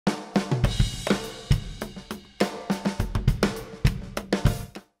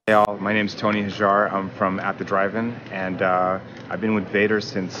My name's Tony Hajjar. I'm from At the Drive-In, and I've been with Vater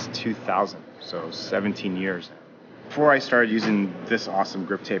since 2000, so 17 years. Before I started using this awesome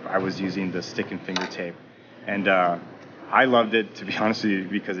grip tape, I was using the stick and finger tape, and I loved it, to be honest with you,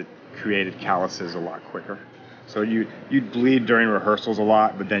 because it created calluses a lot quicker. So you'd bleed during rehearsals a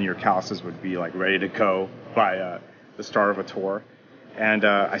lot, but then your calluses would be like ready to go by the start of a tour. And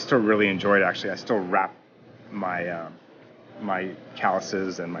I still really enjoyed it, actually. I still wrap my my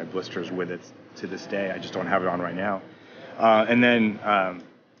calluses and my blisters with it to this day. I just don't have it on right now. And then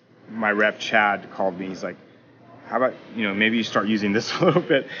my rep Chad called me. He's like, how about, maybe you start using this a little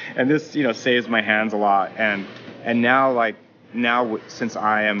bit? And this, saves my hands a lot. And now since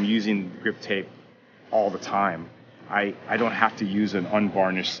I am using grip tape all the time, I don't have to use an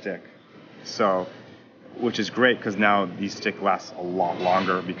unvarnished stick. So, which is great, because now these sticks last a lot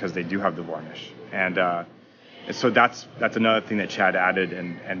longer because they do have the varnish. And so that's another thing that Chad added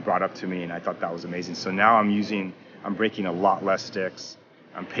and brought up to me, and I thought that was amazing. So now I'm breaking a lot less sticks.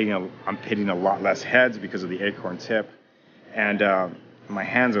 I'm pitting a lot less heads because of the acorn tip, and my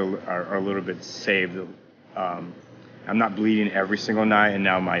hands are a little bit saved. I'm not bleeding every single night, and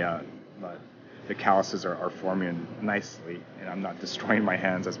now the calluses are forming nicely, and I'm not destroying my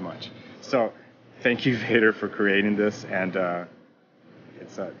hands as much. So thank you, Vater, for creating this, and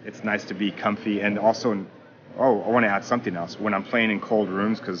it's nice to be comfy. And also, I want to add something else. When I'm playing in cold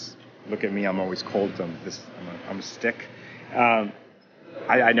rooms, because look at me, I'm always cold. I'm a stick.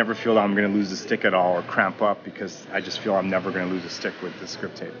 I never feel that I'm going to lose the stick at all or cramp up, because I just feel I'm never going to lose a stick with this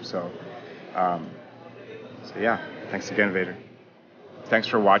grip tape. So yeah, thanks again, Vater. Thanks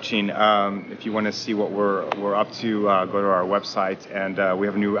for watching. If you want to see what we're up to, go to our website, and we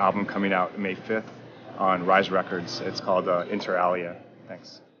have a new album coming out May 5th on Rise Records. It's called Inter Alia.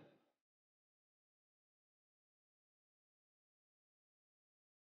 Thanks.